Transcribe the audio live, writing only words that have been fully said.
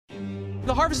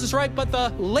The harvest is ripe, but the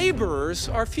laborers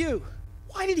are few.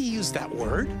 Why did he use that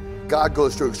word? God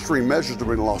goes to extreme measures to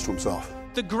bring the lost to himself.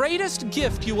 The greatest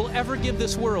gift you will ever give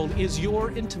this world is your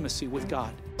intimacy with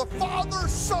God. The Father,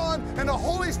 Son, and the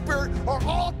Holy Spirit are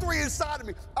all three inside of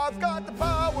me. I've got the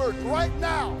power right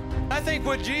now. I think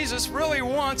what Jesus really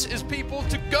wants is people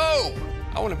to go.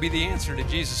 I want to be the answer to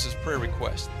Jesus' prayer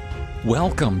request.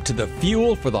 Welcome to the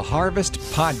Fuel for the Harvest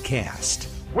podcast.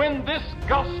 When this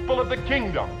gospel of the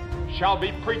kingdom shall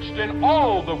be preached in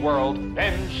all the world,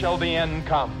 then shall the end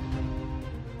come.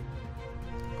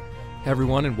 Hey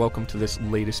everyone, and welcome to this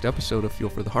latest episode of Fuel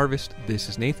for the Harvest. This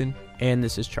is Nathan. And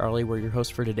this is Charlie. We're your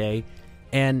host for today.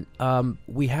 And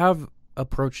we have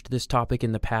approached this topic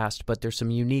in the past, but there's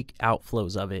some unique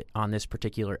outflows of it on this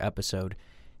particular episode.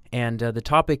 And the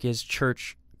topic is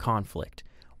church conflict,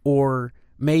 or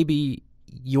maybe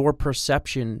your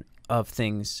perception of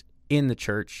things in the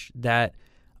church that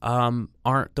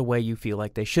aren't the way you feel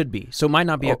like they should be. So it might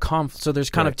not be a conflict. So there's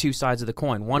kind of two sides of the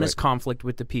coin. One is conflict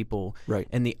with the people,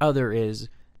 and the other is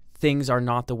things are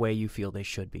not the way you feel they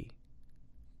should be.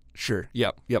 Sure.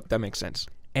 Yep, that makes sense.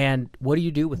 And what do you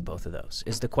do with both of those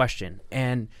is the question.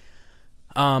 And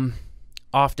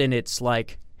often it's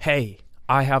like, hey,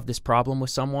 I have this problem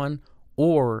with someone,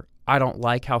 or I don't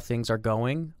like how things are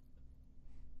going,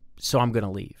 so I'm going to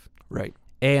leave. Right.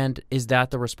 And is that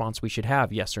the response we should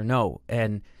have, yes or no?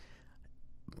 And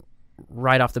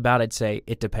right off the bat, I'd say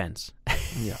it depends,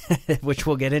 Yeah. which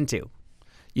we'll get into.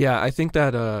 Yeah, I think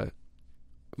that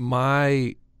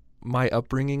my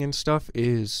upbringing and stuff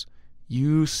is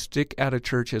you stick at a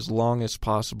church as long as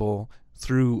possible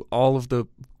through all of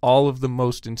the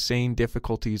most insane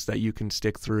difficulties that you can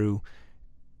stick through,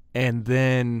 and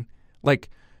then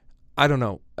I don't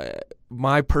know.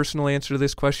 My personal answer to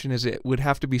this question is it would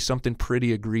have to be something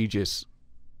pretty egregious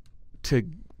to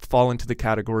fall into the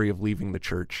category of leaving the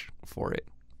church for it.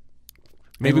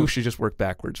 Maybe we should just work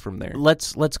backwards from there.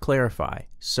 Let's clarify.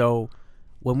 So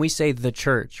when we say the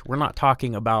church, we're not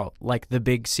talking about like the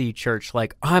big C church,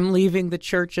 like I'm leaving the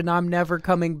church and I'm never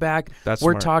coming back.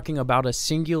 We're talking about a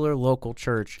singular local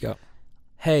church. Yep.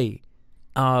 Hey,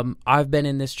 I've been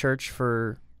in this church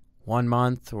for 1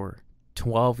 month or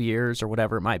 12 years or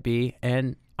whatever it might be,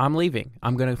 and I'm leaving.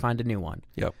 I'm going to find a new one.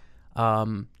 Yep.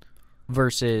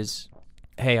 Versus,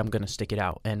 hey, I'm going to stick it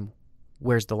out. And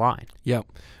where's the line? Yep.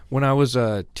 When I was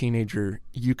a teenager,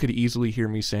 you could easily hear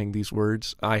me saying these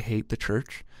words, I hate the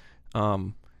church.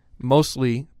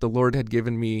 Mostly, the Lord had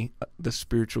given me the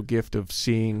spiritual gift of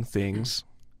seeing things,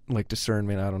 like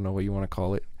discernment, I don't know what you want to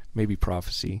call it, maybe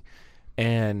prophecy.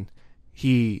 And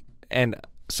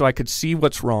so I could see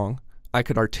what's wrong. I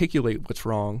could articulate what's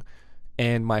wrong,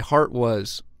 and my heart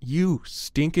was, you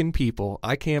stinking people,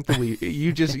 I can't believe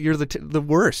you're the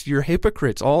worst. You're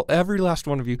hypocrites, every last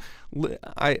one of you.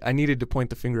 I needed to point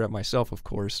the finger at myself, of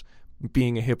course,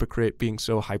 being a hypocrite, being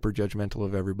so hyper judgmental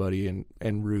of everybody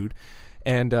and rude.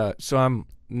 And so I'm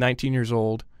 19 years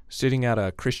old, sitting at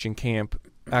a Christian camp,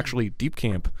 actually deep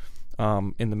camp,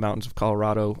 in the mountains of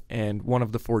Colorado, and one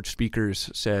of the Forge speakers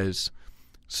says,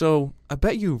 so I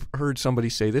bet you've heard somebody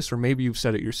say this, or maybe you've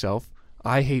said it yourself,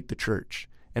 I hate the church.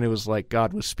 And it was like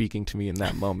God was speaking to me in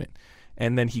that moment.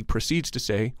 And then he proceeds to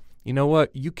say, you know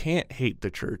what? You can't hate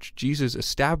the church. Jesus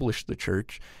established the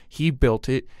church. He built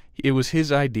it. It was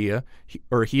his idea,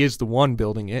 he is the one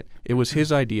building it. It was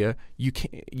his idea.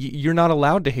 You're not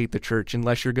allowed to hate the church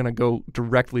unless you're going to go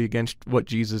directly against what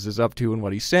Jesus is up to and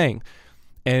what he's saying.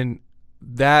 And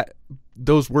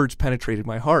those words penetrated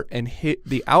my heart, and hit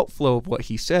the outflow of what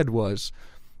he said was,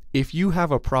 if you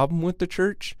have a problem with the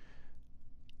church,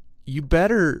 you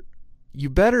better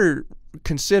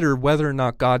consider whether or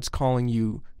not God's calling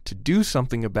you to do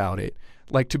something about it,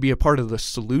 like to be a part of the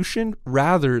solution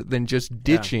rather than just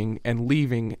ditching and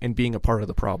leaving and being a part of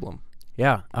the problem.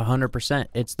 Yeah, 100%.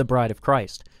 It's the bride of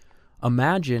Christ.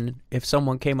 Imagine if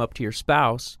someone came up to your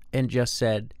spouse and just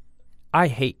said, I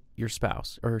hate your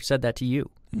spouse, or said that to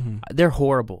you. Mm-hmm. They're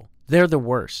horrible. They're the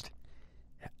worst.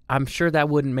 I'm sure that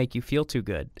wouldn't make you feel too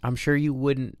good. I'm sure you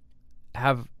wouldn't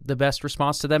have the best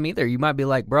response to them either. You might be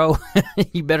like, bro,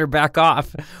 you better back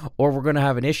off or we're going to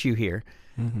have an issue here.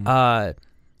 Mm-hmm.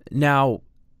 Now,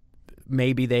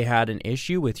 maybe they had an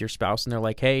issue with your spouse and they're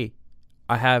like, hey,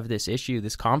 I have this issue,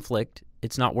 this conflict.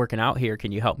 It's not working out here.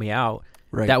 Can you help me out?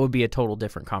 Right. That would be a total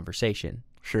different conversation.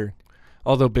 Sure.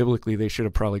 Although biblically they should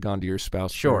have probably gone to your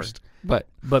spouse first. But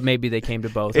maybe they came to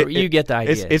both. You get the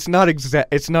idea. It's not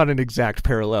an exact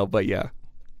parallel, but yeah.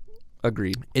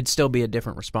 Agreed. It'd still be a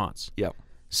different response. Yep.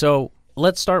 So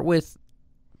let's start with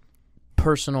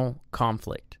personal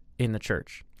conflict in the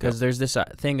church, because there's this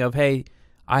thing of, hey,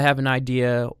 I have an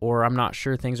idea, or I'm not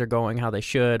sure things are going how they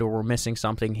should, or we're missing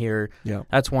something here. Yeah.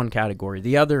 That's one category.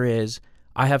 The other is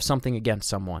I have something against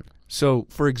someone. So,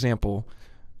 for example,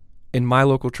 in my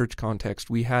local church context,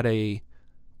 we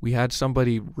had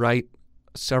somebody write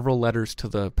several letters to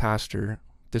the pastor.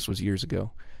 This was years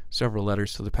ago. Several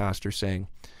letters to the pastor saying,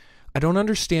 I don't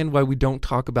understand why we don't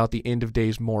talk about the end of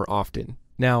days more often.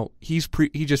 Now, he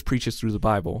just preaches through the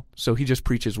Bible, so he just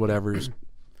preaches whatever's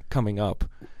coming up.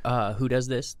 Who does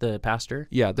this? The pastor?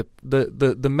 Yeah,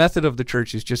 the method of the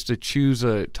church is just to choose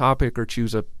a topic or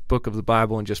choose a book of the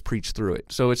Bible and just preach through it.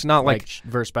 So it's not like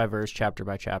verse by verse, chapter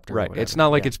by chapter. Right. It's not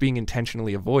like it's being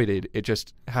intentionally avoided. It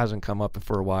just hasn't come up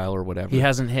for a while or whatever. He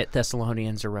hasn't hit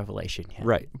Thessalonians or Revelation yet.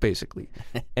 Right, basically.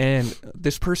 And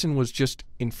this person was just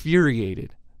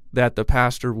infuriated that the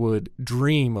pastor would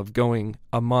dream of going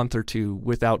a month or two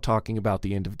without talking about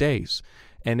the end of days,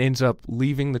 and ends up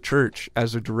leaving the church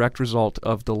as a direct result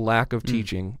of the lack of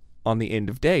teaching on the end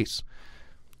of days.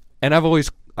 And I've always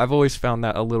found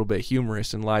that a little bit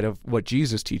humorous in light of what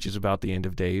Jesus teaches about the end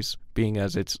of days, being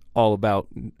as it's all about,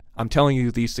 I'm telling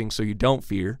you these things so you don't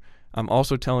fear. I'm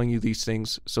also telling you these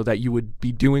things so that you would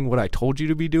be doing what I told you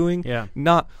to be doing. Yeah.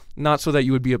 Not so that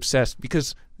you would be obsessed,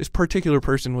 because this particular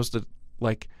person was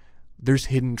there's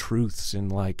hidden truths,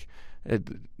 and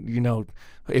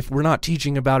if we're not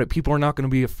teaching about it, people are not going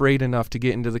to be afraid enough to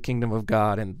get into the kingdom of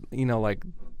God, and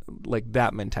like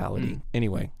that mentality.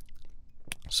 Anyway,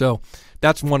 so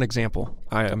that's one example,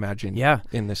 I imagine. Yeah.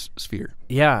 In this sphere.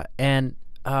 Yeah, and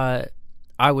I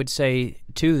would say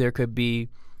too, there could be,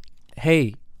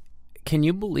 hey, can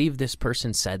you believe this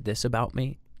person said this about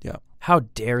me? Yeah. How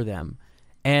dare them?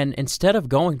 And instead of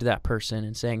going to that person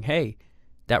and saying, hey,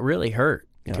 that really hurt.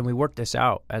 Yeah. Can we work this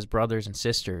out as brothers and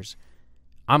sisters?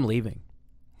 I'm leaving.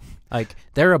 Like,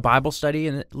 they're a Bible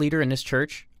study leader in this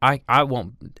church. I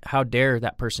won't. How dare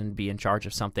that person be in charge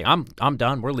of something? I'm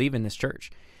done. We're leaving this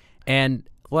church. And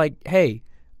hey,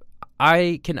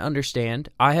 I can understand.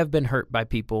 I have been hurt by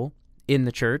people in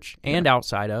the church and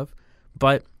outside of,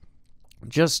 but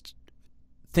just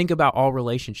think about all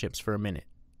relationships for a minute.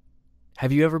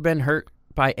 Have you ever been hurt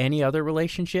by any other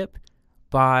relationship?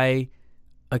 By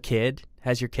a kid?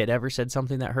 Has your kid ever said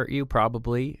something that hurt you?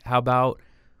 Probably. How about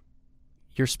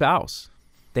your spouse?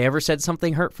 They ever said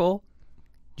something hurtful?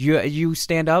 You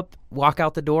stand up, walk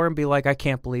out the door, and be like, I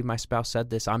can't believe my spouse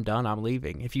said this. I'm done. I'm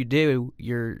leaving. If you do,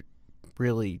 you're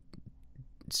really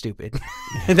stupid.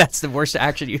 That's the worst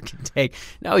action you can take.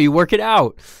 No, you work it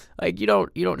out. You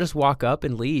don't just walk up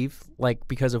and leave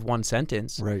because of one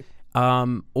sentence. Right.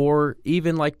 Or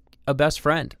even a best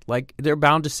friend. They're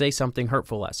bound to say something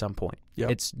hurtful at some point. Yep.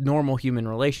 It's normal human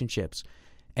relationships.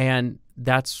 And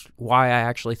that's why I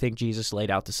actually think Jesus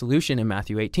laid out the solution in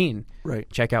Matthew 18. Right.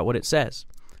 Check out what it says.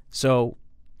 So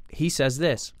he says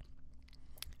this: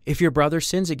 if your brother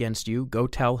sins against you, go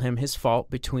tell him his fault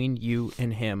between you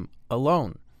and him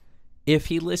alone. If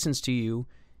he listens to you,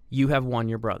 you have won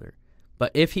your brother.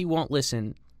 But if he won't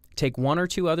listen, take one or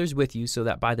two others with you, so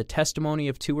that by the testimony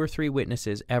of 2 or 3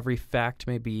 witnesses, every fact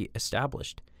may be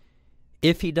established.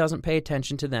 If he doesn't pay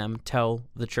attention to them, tell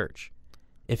the church.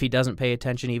 If he doesn't pay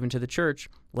attention even to the church,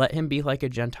 let him be like a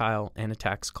Gentile and a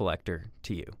tax collector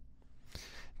to you.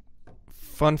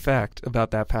 Fun fact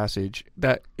about that passage,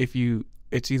 that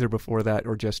it's either before that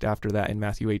or just after that in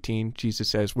Matthew 18, Jesus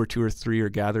says, where 2 or 3 are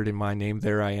gathered in my name,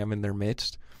 there I am in their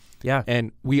midst. Yeah.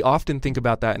 And we often think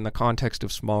about that in the context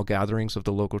of small gatherings of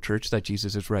the local church, that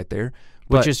Jesus is right there.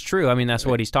 Which is true. I mean, that's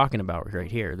what he's talking about right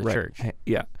here, the church.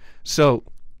 Yeah. So,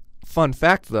 fun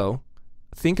fact, though,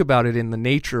 think about it in the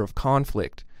nature of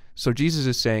conflict. So Jesus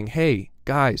is saying, hey,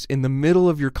 guys, in the middle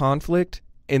of your conflict,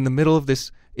 in the middle of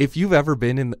this, if you've ever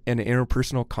been in an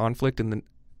interpersonal conflict,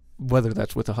 whether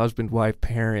that's with a husband, wife,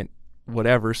 parent,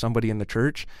 whatever, somebody in the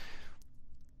church,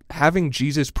 having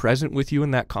Jesus present with you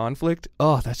in that conflict,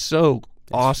 that's so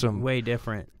awesome. Way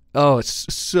different. Oh,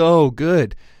 it's so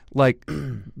good.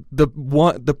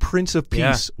 The Prince of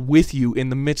Peace with you in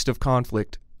the midst of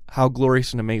conflict. How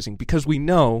glorious and amazing. Because we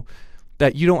know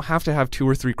that you don't have to have 2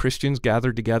 or 3 Christians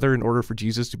gathered together in order for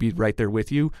Jesus to be right there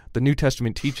with you. The New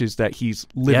Testament teaches that he's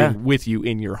living with you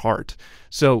in your heart.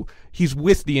 So he's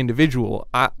with the individual.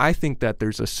 I think that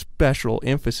there's a special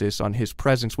emphasis on his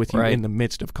presence with you in the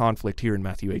midst of conflict here in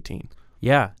Matthew 18.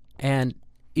 Yeah, and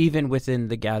even within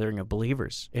the gathering of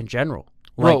believers in general.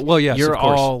 Yes, you're of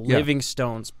course. all living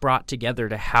stones brought together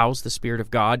to house the Spirit of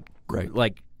God,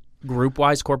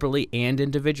 group-wise, corporately, and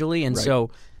individually. And so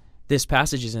this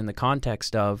passage is in the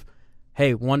context of,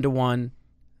 hey, 1-to-1,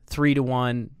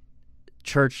 3-to-1,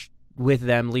 church with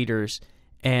them, leaders.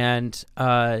 And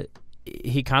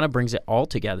he kind of brings it all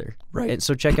together. Right. And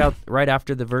so check out right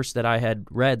after the verse that I had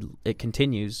read, it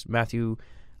continues, Matthew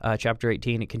chapter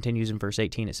 18, it continues in verse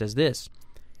 18. It says this,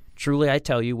 "Truly I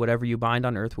tell you, whatever you bind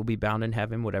on earth will be bound in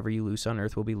heaven, whatever you loose on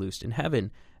earth will be loosed in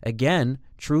heaven. Again,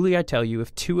 truly I tell you,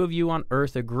 if two of you on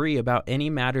earth agree about any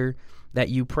matter that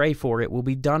you pray for, it will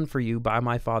be done for you by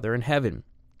my Father in heaven.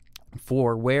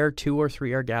 For where 2 or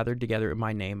 3 are gathered together in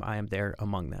my name, I am there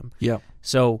among them." Yeah.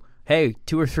 So, hey,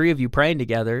 2 or 3 of you praying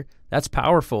together, that's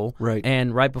powerful. Right.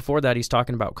 And right before that, he's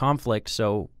talking about conflict,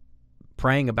 so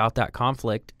praying about that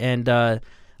conflict. And a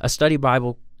study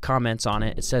Bible comments on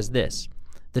it. It says this,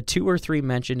 "The 2 or 3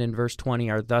 mentioned in verse 20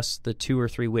 are thus the 2 or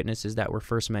 3 witnesses that were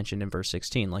first mentioned in verse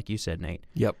 16, like you said, Nate.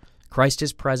 Yep. Christ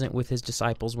is present with his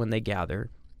disciples when they gather,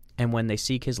 and when they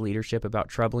seek his leadership about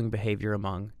troubling behavior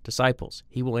among disciples.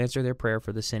 He will answer their prayer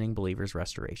for the sinning believer's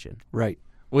restoration." Right.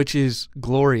 Which is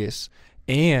glorious.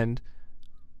 And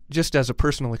just as a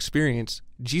personal experience,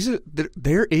 Jesus,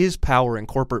 there is power in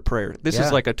corporate prayer. This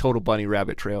is like a total bunny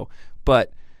rabbit trail.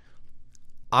 But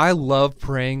I love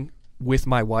praying with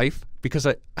my wife because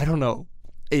I don't know,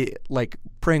 like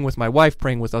praying with my wife,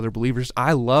 praying with other believers.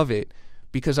 I love it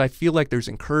because I feel like there's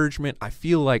encouragement. I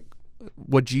feel like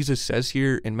what Jesus says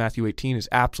here in Matthew 18 is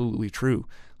absolutely true.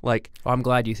 Like, Well, I'm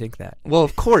glad you think that. well,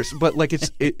 of course, but like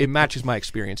it matches my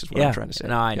experience is what I'm trying to say.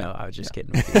 No, I know. I was just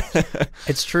kidding with you.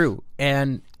 It's true.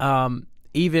 And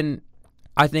even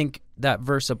I think that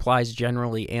verse applies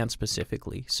generally and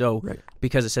specifically. So Right.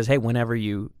 because it says, hey, whenever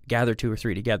you gather 2 or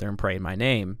 3 together and pray in my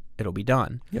name, it'll be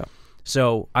done. Yeah.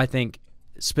 So I think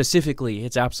specifically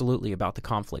it's absolutely about the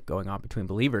conflict going on between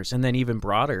believers. And then even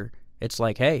broader, it's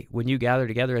like, hey, when you gather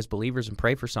together as believers and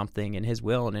pray for something in his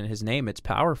will and in his name, it's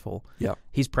powerful. Yeah.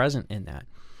 He's present in that.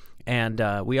 And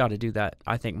we ought to do that,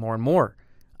 I think, more and more.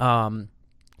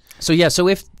 So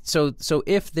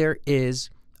if there is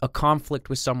a conflict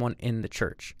with someone in the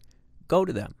church, go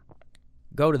to them.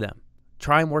 Go to them.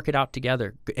 Try and work it out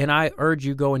together. And I urge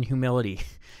you, go in humility.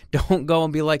 Don't go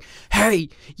and be like, hey,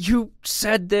 you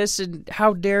said this and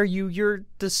how dare you? You're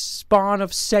the spawn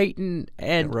of Satan.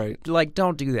 And Right. like,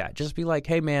 don't do that. Just be like,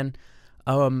 hey, man,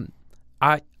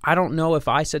 I don't know if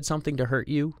I said something to hurt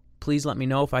you. Please let me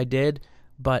know if I did.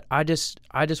 But I just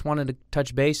wanted to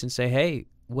touch base and say, hey,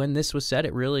 when this was said,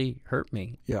 it really hurt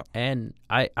me. Yeah. And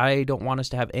I don't want us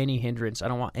to have any hindrance. I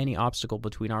don't want any obstacle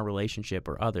between our relationship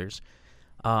or others.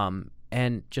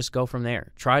 And just go from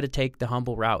there. Try to take the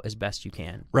humble route as best you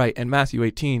can. Right, and Matthew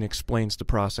 18 explains the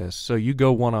process. So you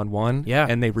go one-on-one,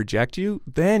 and they reject you,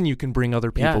 then you can bring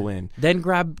other people in. Then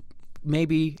grab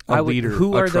maybe Leader,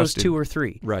 who are those trusted. 2 or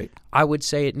 3? Right. I would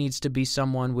say it needs to be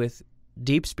someone with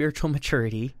deep spiritual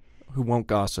maturity. Who won't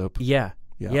gossip. Yeah.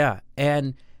 Yeah.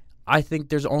 And I think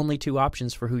there's only 2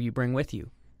 options for who you bring with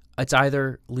you. It's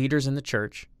either leaders in the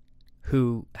church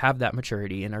who have that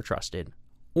maturity and are trusted,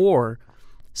 or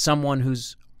someone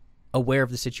who's aware of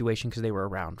the situation because they were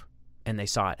around and they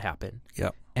saw it happen.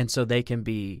 Yep. And so they can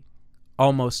be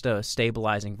almost a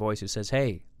stabilizing voice who says,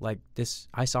 hey, like this,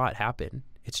 I saw it happen.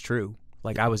 It's true.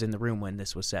 Like I was in the room when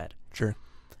this was said. Sure.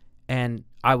 And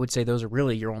I would say those are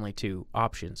really your only 2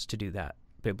 options to do that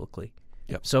biblically.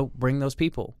 Yep. So bring those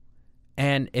people.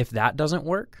 And if that doesn't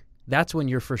work, that's when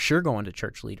you're for sure going to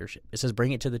church leadership. It says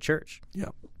bring it to the church.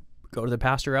 Yep. Go to the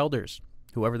pastor elders,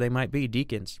 whoever they might be,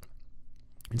 deacons,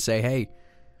 and say, hey,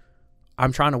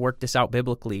 I'm trying to work this out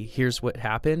biblically. Here's what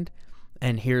happened,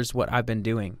 and here's what I've been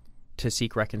doing to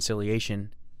seek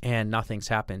reconciliation, and nothing's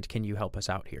happened. Can you help us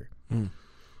out here?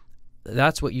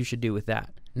 That's what you should do with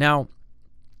that. Now,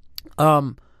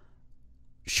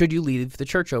 should you leave the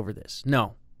church over this?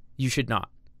 No, you should not.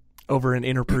 Over an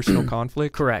interpersonal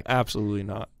conflict? Correct. Absolutely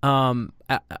not.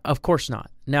 Of course not.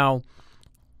 Now,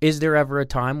 is there ever a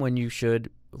time when you should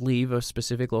leave a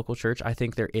specific local church? I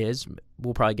think there is.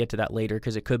 We'll probably get to that later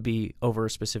because it could be over a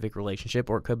specific relationship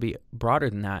or it could be broader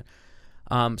than that.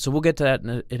 So we'll get to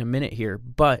that in a minute here.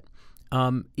 But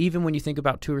even when you think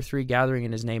about 2 or 3 gathering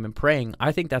in his name and praying,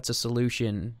 I think that's a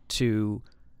solution to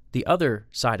the other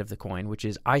side of the coin, which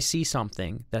is I see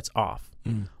something that's off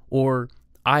or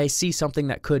I see something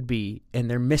that could be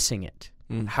and they're missing it.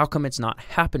 How come it's not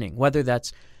happening? Whether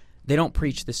that's they don't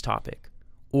preach this topic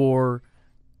or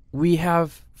we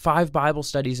have 5 Bible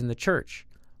studies in the church,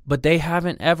 but they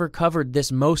haven't ever covered this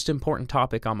most important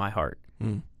topic on my heart.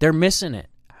 They're missing it.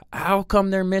 How come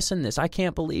they're missing this? I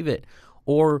can't believe it.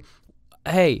 Or,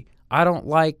 hey, I don't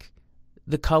like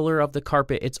the color of the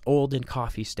carpet. It's old and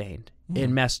coffee stained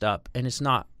and messed up, and it's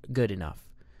not good enough.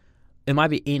 It might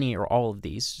be any or all of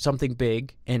these, something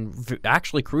big and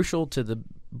actually crucial to the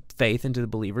faith and to the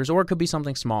believers, or it could be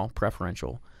something small,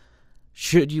 preferential.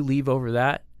 Should you leave over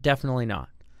that? Definitely not.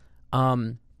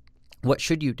 What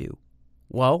should you do?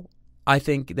 Well, I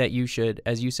think that you should,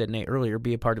 as you said, Nate, earlier,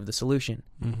 be a part of the solution.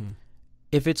 Mm-hmm.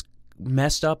 If it's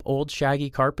messed up, old, shaggy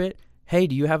carpet, hey,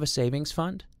 do you have a savings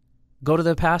fund? Go to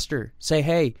the pastor. Say,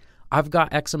 hey, I've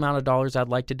got X amount of dollars I'd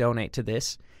like to donate to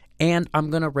this, and I'm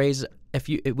going to raise,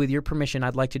 with your permission,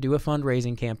 I'd like to do a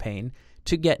fundraising campaign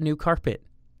to get new carpet.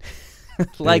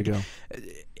 Like,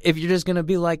 if you're just going to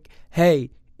be like,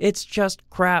 hey, it's just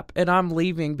crap and I'm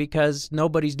leaving because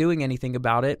nobody's doing anything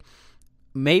about it,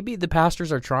 maybe the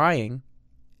pastors are trying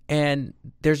and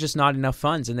there's just not enough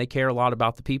funds and they care a lot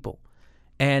about the people.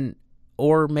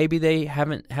 Or maybe they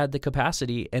haven't had the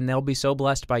capacity and they'll be so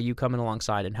blessed by you coming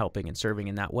alongside and helping and serving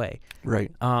in that way.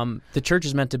 Right. The church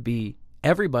is meant to be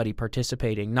everybody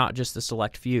participating, not just the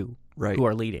select few who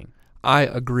are leading. I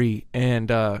agree.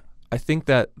 And I think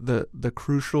that the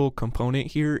crucial component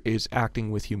here is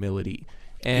acting with humility.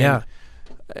 And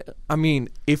I mean,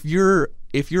 if you're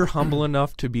humble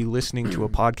enough to be listening to a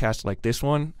podcast like this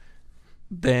one,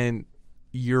 then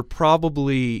you're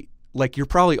probably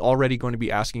already going to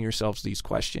be asking yourselves these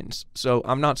questions. So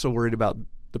I'm not so worried about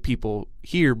the people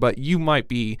here, but you might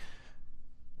be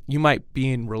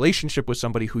in relationship with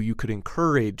somebody who you could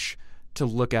encourage to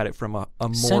look at it from a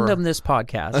more... Send them this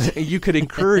podcast. You could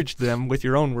encourage them with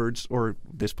your own words, or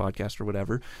this podcast or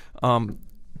whatever,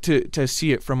 to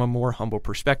see it from a more humble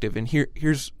perspective. And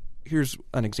here's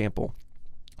an example.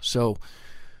 So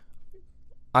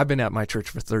I've been at my church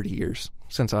for 30 years,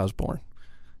 since I was born,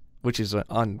 which is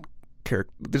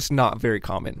it's not very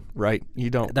common, right?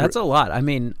 That's a lot. I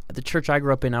mean, the church I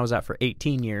grew up in, I was at for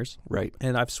 18 years. Right.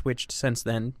 And I've switched since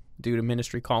then due to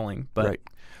ministry calling. But right.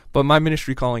 But my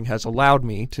ministry calling has allowed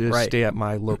me to stay at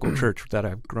my local church that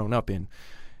I've grown up in.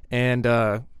 And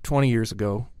 20 years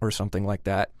ago or something like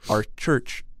that, our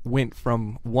church went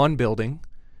from one building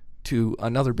to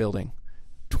another building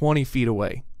 20 feet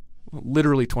away,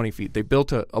 literally 20 feet. They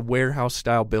built a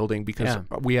warehouse-style building because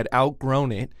we had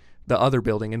outgrown the other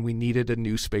building, and we needed a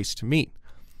new space to meet.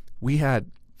 We had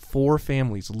 4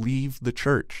 families leave the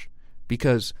church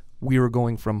because we were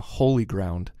going from holy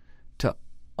ground to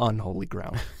unholy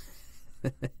ground.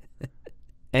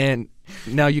 And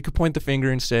now you could point the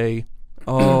finger and say,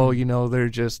 oh, they're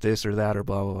just this or that or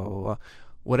blah, blah, blah, blah.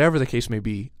 Whatever the case may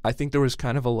be, I think there was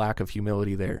kind of a lack of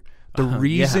humility there. The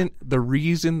reason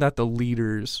that the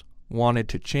leaders wanted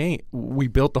to change, we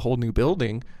built the whole new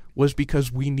building, was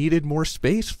because we needed more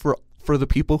space for the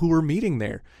people who were meeting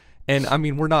there. And I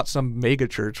mean, we're not some mega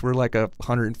church. We're like a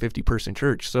 150-person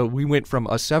church. So we went from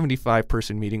a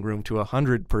 75-person meeting room to a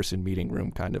 100-person meeting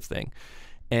room kind of thing.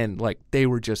 And like, they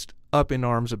were just up in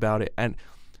arms about it. And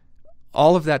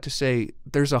all of that to say,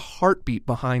 there's a heartbeat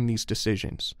behind these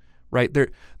decisions, right?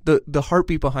 The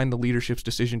heartbeat behind the leadership's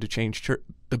decision to change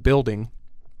the building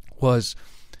was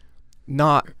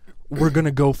not, we're going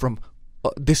to go from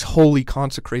this holy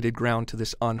consecrated ground to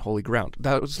this unholy ground.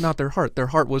 That was not their heart. Their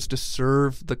heart was to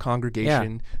serve the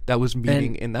congregation that was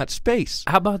meeting in that space.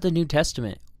 How about the New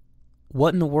Testament?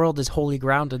 What in the world is holy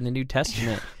ground in the New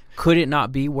Testament? Could it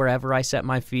not be wherever I set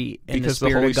my feet and because the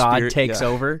Spirit of God takes yeah.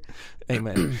 over?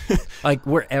 Amen. Like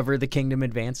wherever the kingdom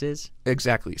advances?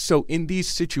 Exactly. So in these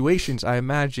situations, I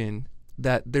imagine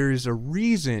that there is a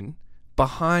reason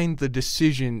behind the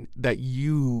decision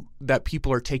that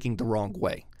people are taking the wrong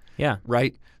way. Yeah.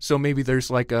 Right? So maybe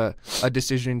there's like a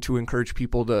decision to encourage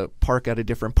people to park at a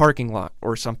different parking lot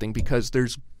or something because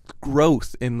there's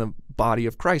growth in the body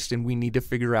of Christ and we need to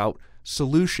figure out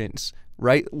solutions,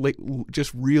 right? Like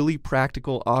just really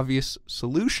practical, obvious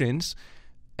solutions.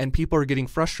 And people are getting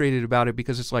frustrated about it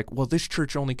because it's like, well, this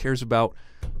church only cares about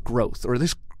growth, or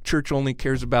this church only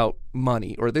cares about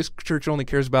money, or this church only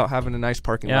cares about having a nice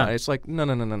parking lot. It's like, no.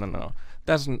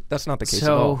 That's not the case at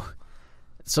all.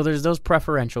 So there's those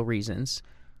preferential reasons.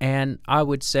 And I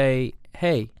would say,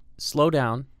 hey, slow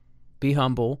down, be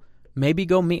humble, maybe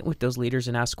go meet with those leaders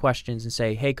and ask questions and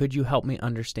say, hey, could you help me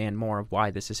understand more of why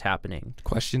this is happening?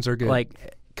 Questions are good.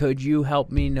 Like, could you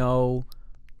help me know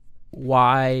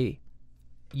why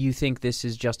you think this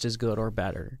is just as good or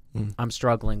better? I'm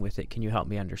struggling with it. Can you help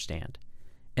me understand?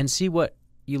 And see what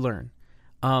you learn.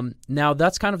 Now,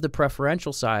 that's kind of the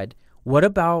preferential side. What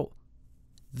about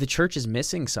the church is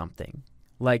missing something?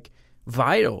 Like,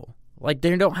 vital. Like,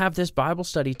 they don't have this Bible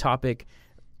study topic,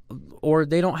 or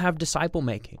they don't have disciple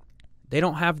making. They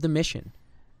don't have the mission.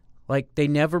 Like, they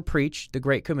never preach the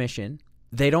Great Commission.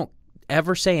 They don't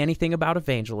ever say anything about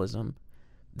evangelism.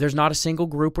 There's not a single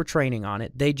group or training on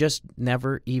it. They just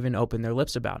never even open their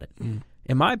lips about it.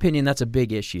 In my opinion, that's a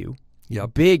big issue. Yeah,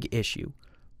 big issue.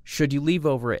 Should you leave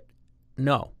over it?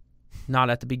 No, not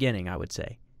at the beginning, I would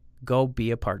say. Go be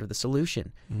a part of the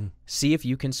solution. See if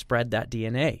you can spread that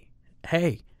DNA.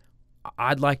 Hey,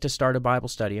 I'd like to start a Bible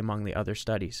study among the other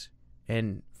studies.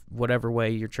 And whatever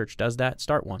way your church does that,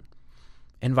 start one.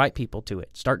 Invite people to it.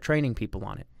 Start training people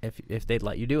on it. If they'd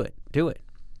let you do it, do it.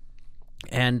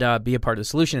 And be a part of the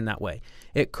solution in that way.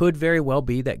 It could very well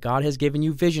be that God has given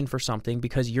you vision for something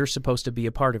because you're supposed to be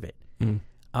a part of it.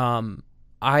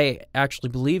 I actually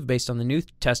believe, based on the New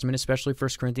Testament, especially 1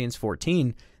 Corinthians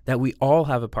 14, that we all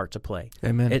have a part to play.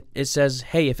 Amen. It says,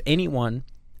 hey, if anyone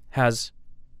has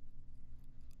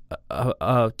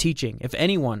a teaching, if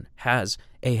anyone has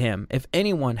a hymn, if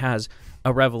anyone has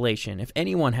a revelation, if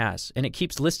anyone has, and it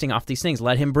keeps listing off these things,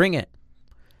 let him bring it.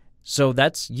 So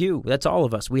that's you. That's all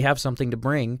of us. We have something to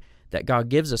bring that God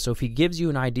gives us. So if he gives you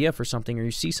an idea for something or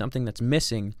you see something that's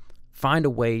missing, find a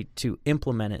way to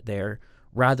implement it there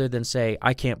rather than say,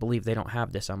 I can't believe they don't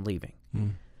have this, I'm leaving.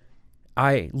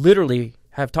 I literally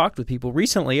have talked with people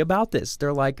recently about this.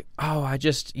 They're like, oh, I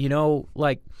just,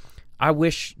 I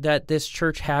wish that this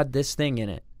church had this thing in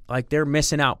it. Like, they're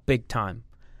missing out big time.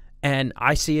 And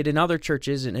I see it in other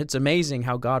churches, and it's amazing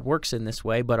how God works in this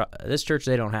way, but this church,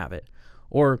 they don't have it.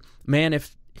 Or, man,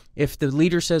 if the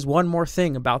leader says one more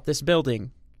thing about this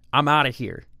building, I'm out of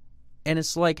here. And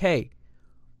it's like, hey,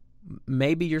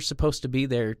 maybe you're supposed to be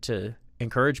there to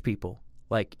encourage people.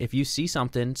 Like, if you see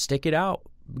something, stick it out.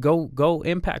 Go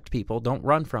impact people. Don't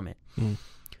run from it.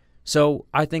 So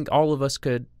I think all of us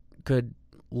could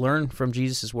learn from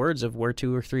Jesus' words of where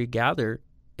 2 or 3 gather,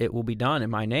 it will be done in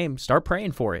my name. Start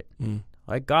praying for it.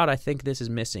 Like, God, I think this is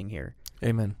missing here.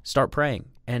 Amen. Start praying,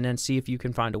 and then see if you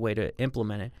can find a way to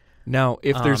implement it. Now,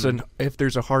 if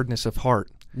there's a hardness of heart.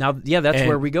 Now, that's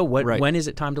where we go. When is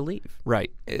it time to leave?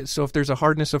 Right. So if there's a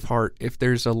hardness of heart, if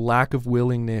there's a lack of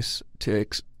willingness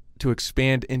to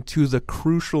expand into the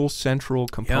crucial central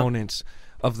components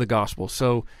of the gospel.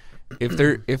 So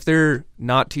if they're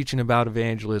not teaching about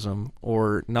evangelism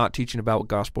or not teaching about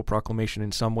gospel proclamation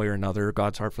in some way or another,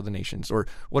 God's heart for the nations, or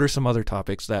what are some other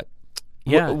topics that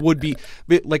would be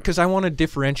like, because I want to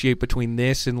differentiate between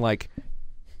this and like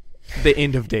the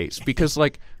end of days, because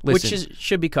like, listen, which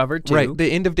should be covered too. Right,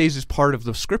 the end of days is part of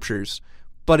the scriptures,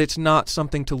 but it's not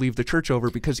something to leave the church over,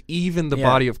 because even the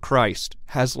body of Christ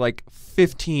has like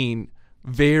 15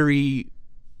 very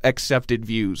accepted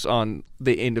views on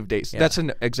the end of days. That's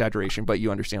an exaggeration, but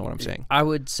you understand what I'm saying. I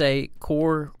would say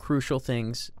core crucial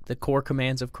things, the core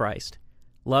commands of Christ: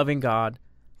 loving God,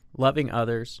 loving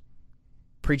others,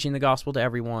 preaching the gospel to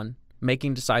everyone,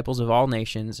 making disciples of all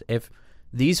nations. If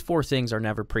these 4 things are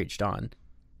never preached on,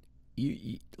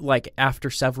 you, like after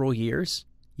several years,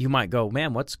 you might go,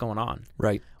 man, what's going on?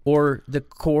 Right. Or the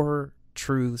core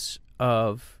truths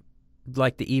of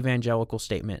like the evangelical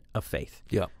statement of faith.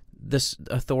 Yeah. This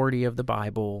authority of the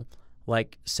Bible,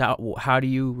 like how do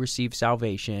you receive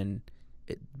salvation?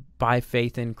 By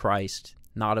faith in Christ,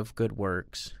 not of good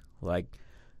works, like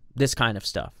this kind of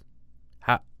stuff.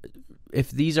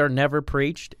 If these are never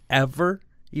preached ever,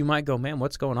 you might go, man,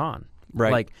 what's going on?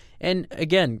 Right. Like, and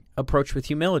again, approach with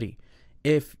humility.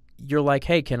 If you're like,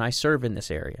 hey, can I serve in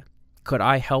this area? Could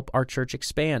I help our church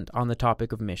expand on the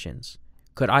topic of missions?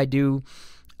 Could I do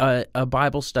a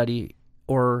Bible study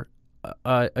or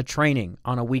a training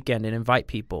on a weekend and invite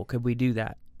people? Could we do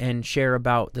that and share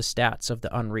about the stats of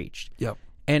the unreached? Yep.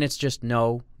 And it's just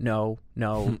no.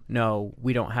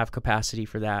 We don't have capacity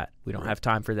for that. We don't have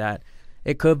time for that.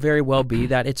 It could very well be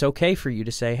that it's okay for you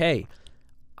to say, hey,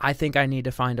 I think I need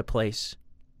to find a place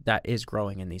that is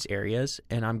growing in these areas,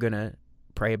 and I'm going to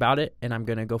pray about it, and I'm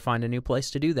going to go find a new place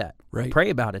to do that. Right.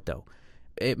 Pray about it, though.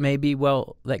 It may be,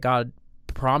 that God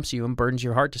prompts you and burdens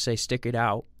your heart to say, stick it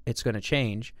out, it's going to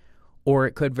change. Or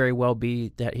it could very well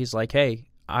be that he's like, hey,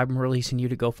 I'm releasing you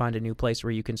to go find a new place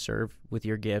where you can serve with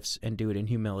your gifts and do it in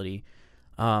humility.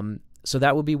 So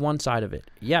that would be one side of it.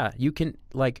 Yeah, you can,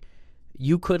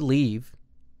 you could leave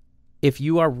if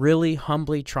you are really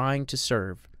humbly trying to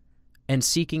serve and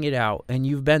seeking it out, and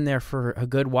you've been there for a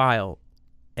good while,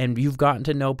 and you've gotten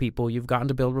to know people, you've gotten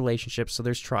to build relationships, so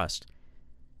there's trust,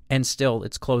 and still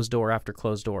it's closed door after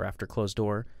closed door after closed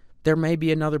door, there may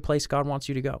be another place God wants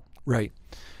you to go. Right.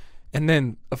 And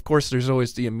then, of course, there's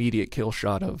always the immediate kill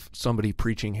shot of somebody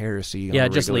preaching heresy on a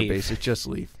regular basis. Just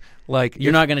leave. Like,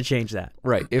 you're not going to change that.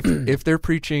 Right. If they're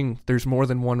preaching there's more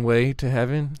than one way to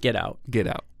heaven, get out. Get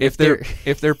out. If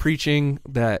they're preaching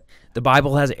that the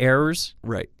Bible has errors,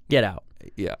 right, get out.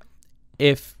 Yeah.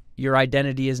 If your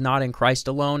identity is not in Christ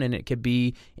alone and it could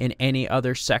be in any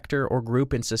other sector or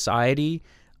group in society,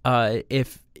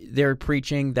 if they're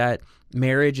preaching that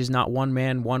marriage is not one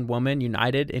man, one woman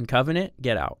united in covenant,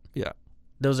 get out. Yeah.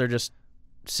 Those are just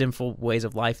sinful ways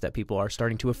of life that people are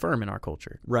starting to affirm in our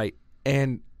culture. Right.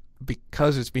 And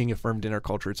because it's being affirmed in our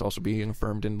culture, it's also being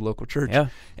affirmed in the local church. Yeah.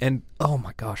 And oh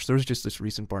my gosh, there was just this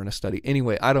recent Barna study.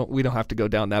 Anyway, we don't have to go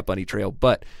down that bunny trail,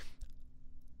 but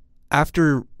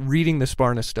after reading this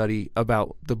Barna study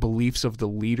about the beliefs of the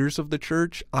leaders of the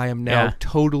church, I am now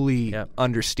totally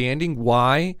understanding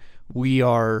why we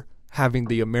are having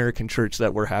the American church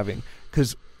that we're having.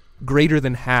 Because greater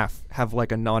than half have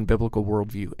like a non-biblical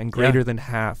worldview, and greater than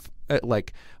half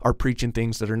like are preaching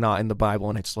things that are not in the Bible,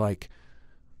 and it's like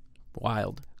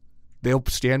wild. They'll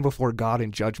stand before God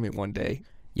in judgment one day.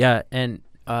 Yeah, and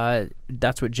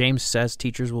that's what James says.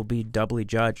 Teachers will be doubly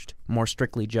judged, more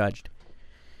strictly judged.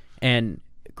 And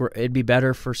it'd be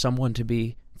better for someone to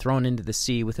be thrown into the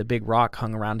sea with a big rock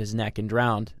hung around his neck and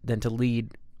drowned than to lead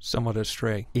someone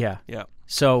astray. Yeah. Yeah.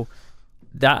 So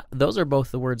those are both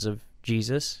the words of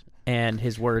Jesus and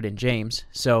his word in James.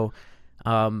 So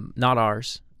not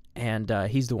ours. And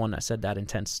he's the one that said that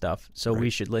intense stuff. So we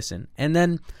should listen. And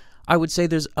then I would say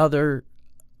there's other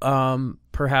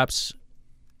perhaps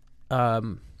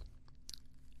also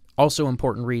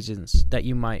important reasons that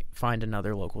you might find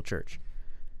another local church.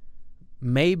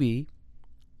 Maybe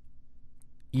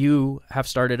you have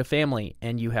started a family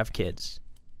and you have kids,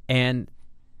 and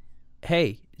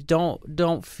hey,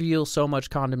 don't feel so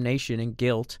much condemnation and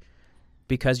guilt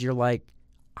because you're like,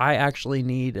 I actually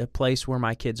need a place where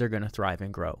my kids are going to thrive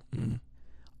and grow.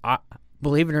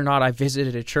 Believe it or not, I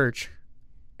visited a church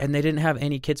and they didn't have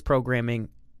any kids programming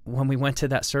when we went to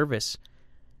that service,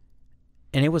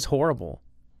 and it was horrible.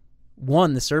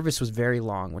 One, the service was very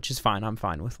long, which is fine. I'm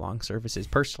fine with long services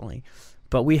personally.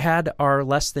 But we had our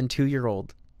less than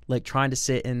 2-year-old like trying to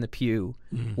sit in the pew,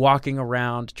 walking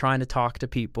around, trying to talk to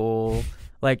people,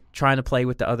 like trying to play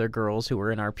with the other girls who were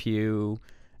in our pew.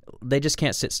 They just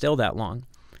can't sit still that long.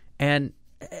 And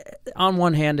on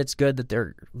one hand, it's good that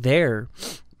they're there,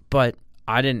 but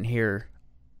I didn't hear,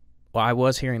 well, I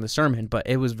was hearing the sermon, but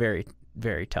it was very,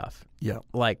 very tough. Yeah.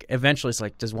 Like eventually it's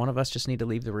like, does one of us just need to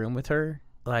leave the room with her?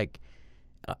 Like,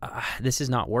 this is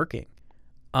not working.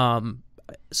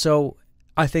 So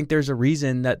I think there's a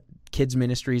reason that kids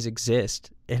ministries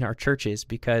exist in our churches,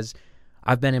 because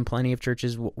I've been in plenty of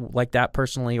churches like that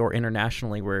personally or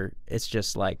internationally where it's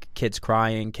just like kids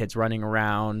crying, kids running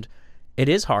around. It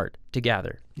is hard to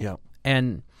gather. Yeah.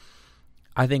 And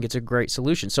I think it's a great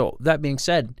solution. So that being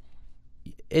said,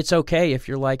 it's okay if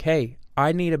you're like, hey,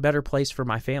 I need a better place for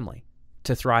my family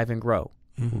to thrive and grow.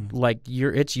 Like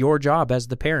it's your job as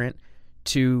the parent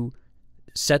to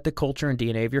set the culture and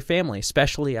DNA of your family,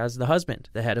 especially as the husband,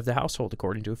 the head of the household,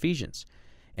 according to Ephesians,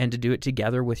 and to do it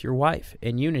together with your wife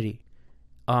in unity.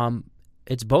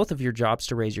 It's both of your jobs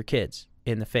to raise your kids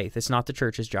in the faith. It's not the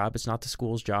church's job. It's not the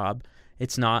school's job.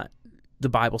 It's not the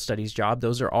Bible study's job.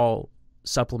 Those are all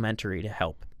supplementary to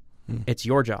help. It's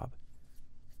your job.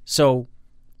 So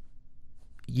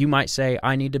you might say,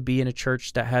 I need to be in a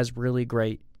church that has really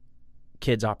great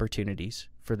kids' opportunities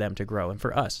for them to grow. And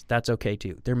for us, that's okay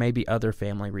too. There may be other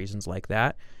family reasons like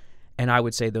that, and I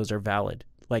would say those are valid.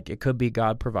 Like it could be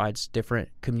God provides different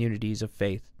communities of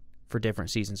faith for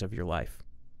different seasons of your life,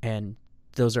 and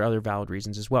those are other valid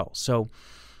reasons as well. So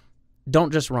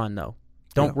don't just run though.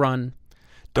 Don't run.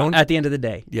 Don't at the end of the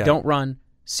day. Yeah. Don't run.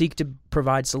 Seek to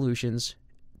provide solutions.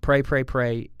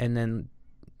 Pray, and then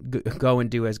go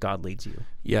and do as God leads you.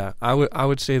 Yeah, I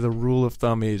would say the rule of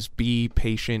thumb is be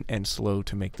patient and slow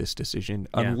to make this decision,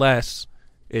 unless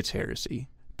it's heresy.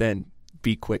 Then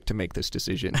be quick to make this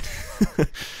decision.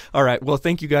 All right, well,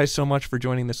 thank you guys so much for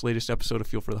joining this latest episode of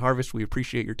Fuel for the Harvest. We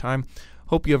appreciate your time.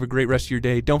 Hope you have a great rest of your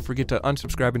day. Don't forget to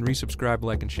unsubscribe and resubscribe,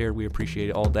 like and share. We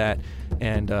appreciate all that,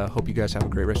 and hope you guys have a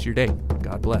great rest of your day.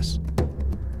 God bless.